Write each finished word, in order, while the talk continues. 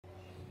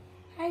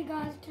Hey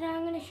guys, today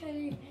I'm going to show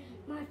you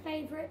my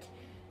favourite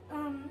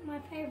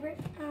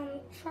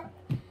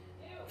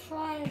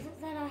tries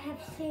that I have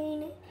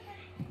seen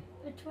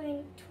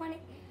between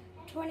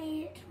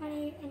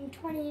 2020 and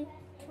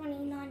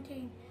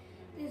 2019.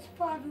 There's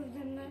 5 of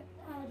them that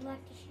I would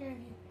like to share with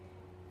you.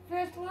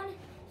 First one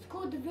is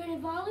called the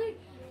Vunivalu,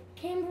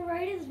 Canberra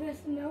Raiders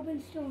versus the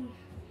Melbourne Storm.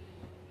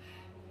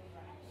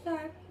 So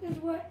this is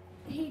what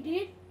he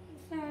did.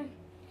 So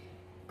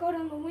got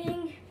on the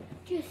wing,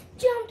 just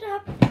jumped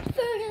up,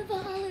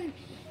 Vunivalu,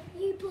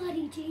 you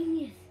bloody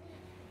genius.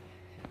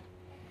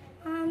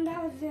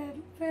 That was the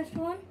first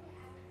one.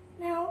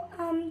 Now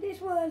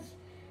this was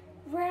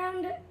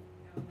round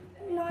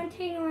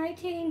 19 or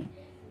 18,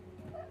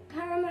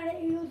 Parramatta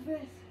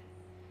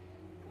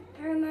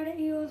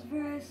Eels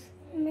versus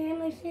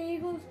Manly Sea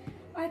Eagles.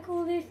 I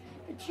call this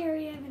the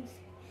Cherry Evans.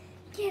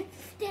 Gets,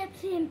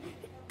 steps in,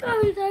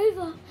 goes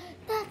over.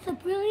 That's a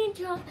brilliant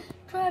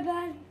try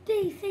by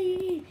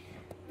DCE,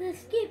 the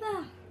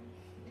skipper.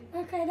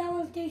 Okay, that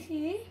was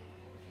DCE.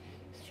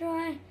 Let's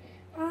try.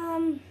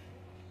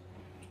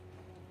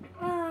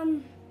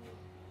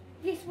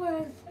 This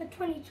was a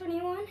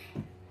 2021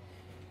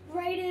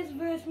 Raiders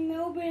versus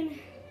Melbourne.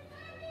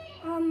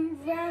 Round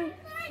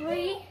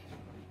three.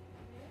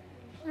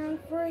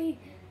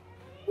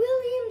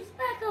 Williams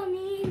back on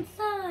the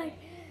inside.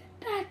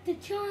 Back to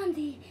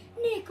Chauncey,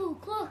 Nickel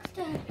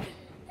Clockstone,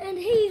 and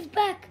he's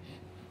back.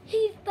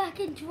 He's back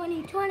in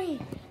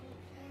 2020.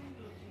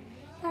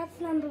 That's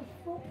number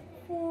 4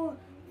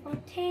 or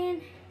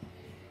 10.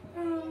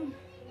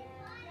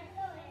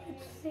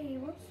 Let's see.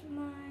 What's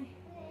my?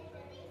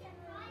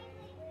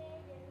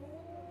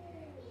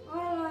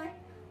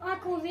 I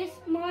call this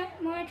my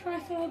try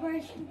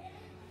celebration.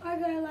 I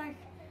go like,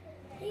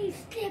 he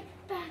steps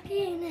back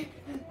in,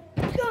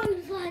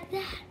 goes like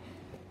that.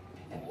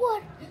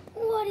 What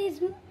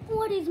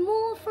is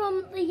more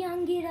from the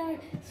young Giddo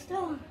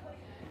star?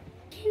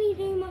 Can he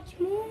do much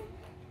more?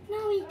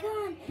 No, he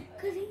can't,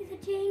 because he's a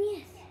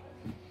genius.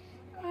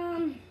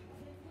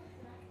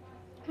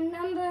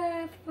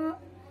 Number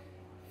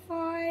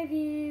 5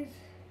 is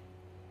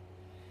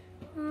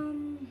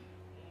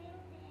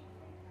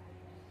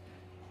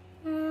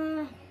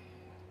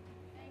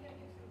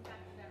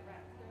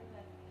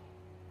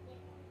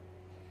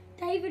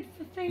David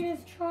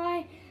Fafita's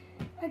try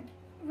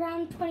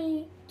round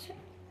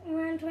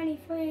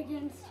 23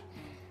 against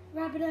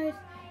Rabbitohs.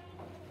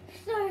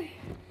 So,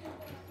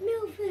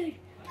 Milford,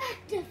 back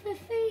to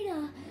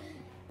Fafita.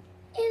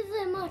 Is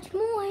there much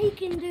more he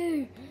can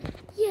do?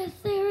 Yes,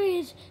 there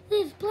is.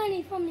 There's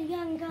plenty from the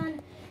young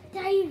gun,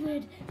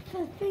 David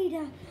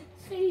Fafita.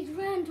 So he's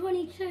round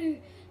 22.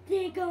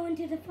 They're going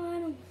to the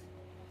finals.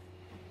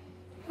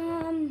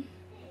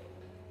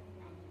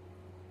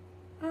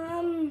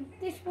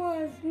 This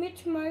was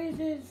Mitch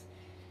Moses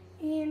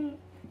in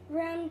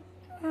round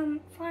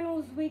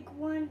finals week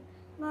 1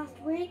 last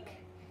week,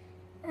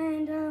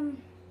 and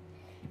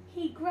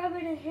he grabbed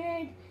it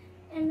ahead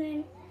and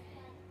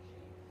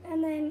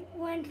then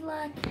went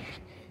like,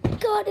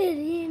 got it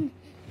in.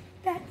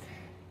 That's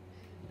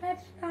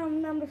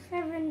number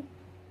 7.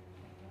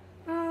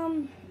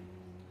 Number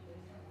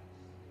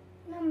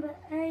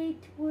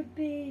 8 would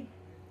be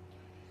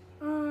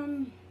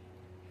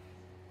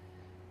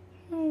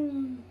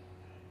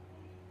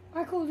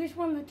I call this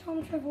one the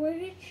Tom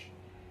Trbojevic.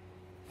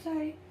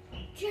 So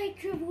Jake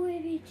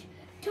Trbojevic,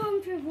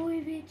 Tom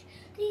Trbojevic,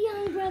 the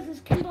young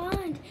brothers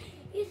combined.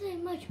 Is there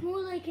much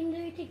more they can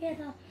do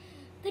together?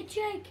 The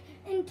Jake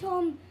and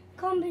Tom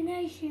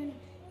combination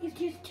is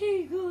just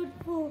too good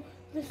for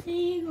the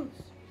Sea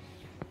Eagles.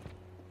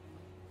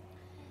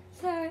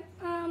 So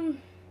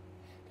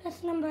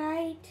that's number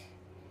 8.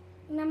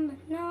 Number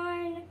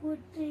 9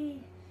 would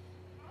be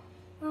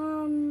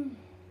I'm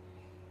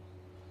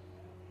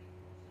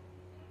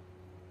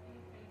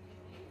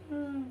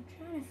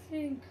trying to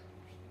think.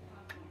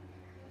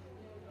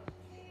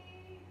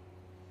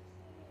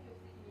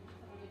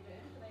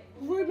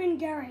 Ruben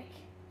Garrick.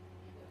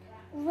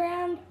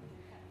 Round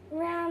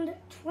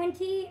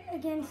 20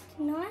 against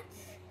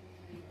Knights.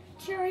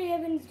 Cherry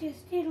Evans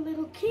just did a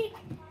little kick.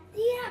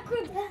 The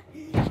acrobat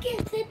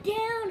gets it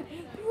down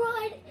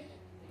right.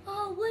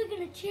 Oh, we're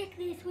going to check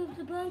this with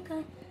the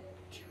bunker.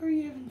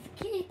 Cherry Evans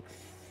kicks,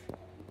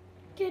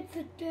 gets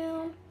it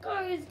down,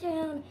 goes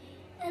down,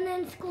 and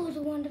then scores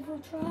a wonderful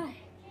try.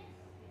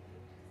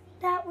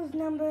 That was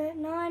number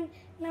 9.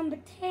 Number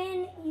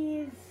 10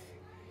 is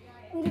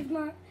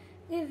one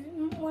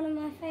of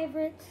my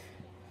favourites,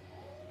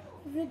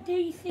 the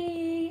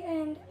DC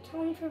and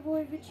Tom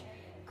Trbojevic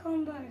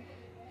combo.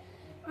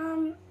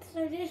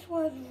 So this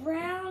was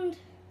round,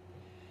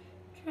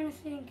 trying to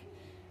think,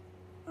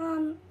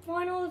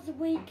 finals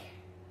week.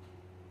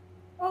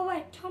 Oh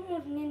wait, Tom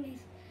wasn't in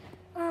this.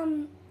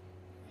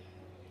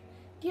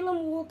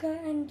 Dylan Walker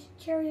and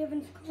Cherry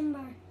Evans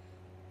combo.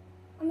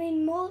 I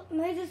mean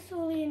Moses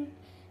Sully and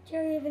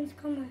Cherry Evans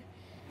combo.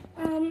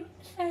 So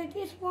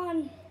this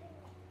one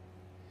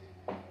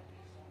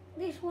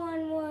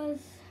was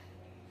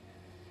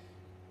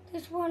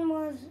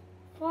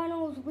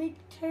finals week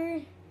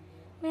 2.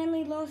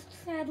 Manly lost,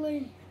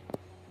 sadly.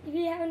 If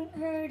you haven't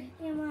heard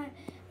in my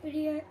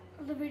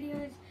other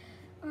videos,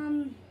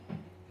 I'm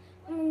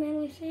a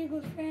Manly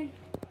Seagulls fan.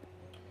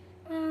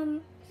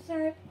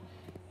 So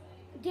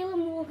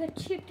Dylan Walker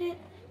chipped it.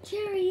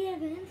 Cherry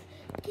Evans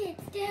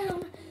gets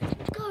down,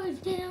 goes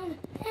down,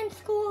 and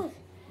scores.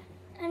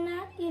 And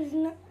that is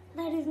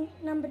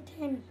number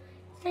 10.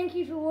 Thank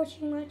you for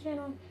watching my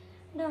channel,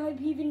 and I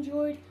hope you've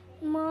enjoyed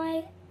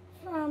my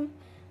 10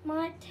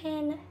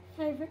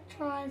 favourite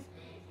tries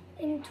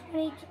in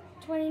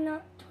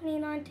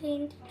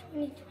 2019 to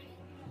 2020.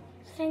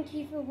 Thank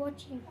you for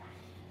watching.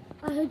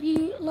 I hope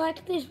you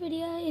liked this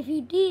video. If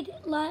you did,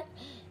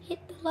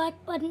 hit the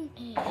like button.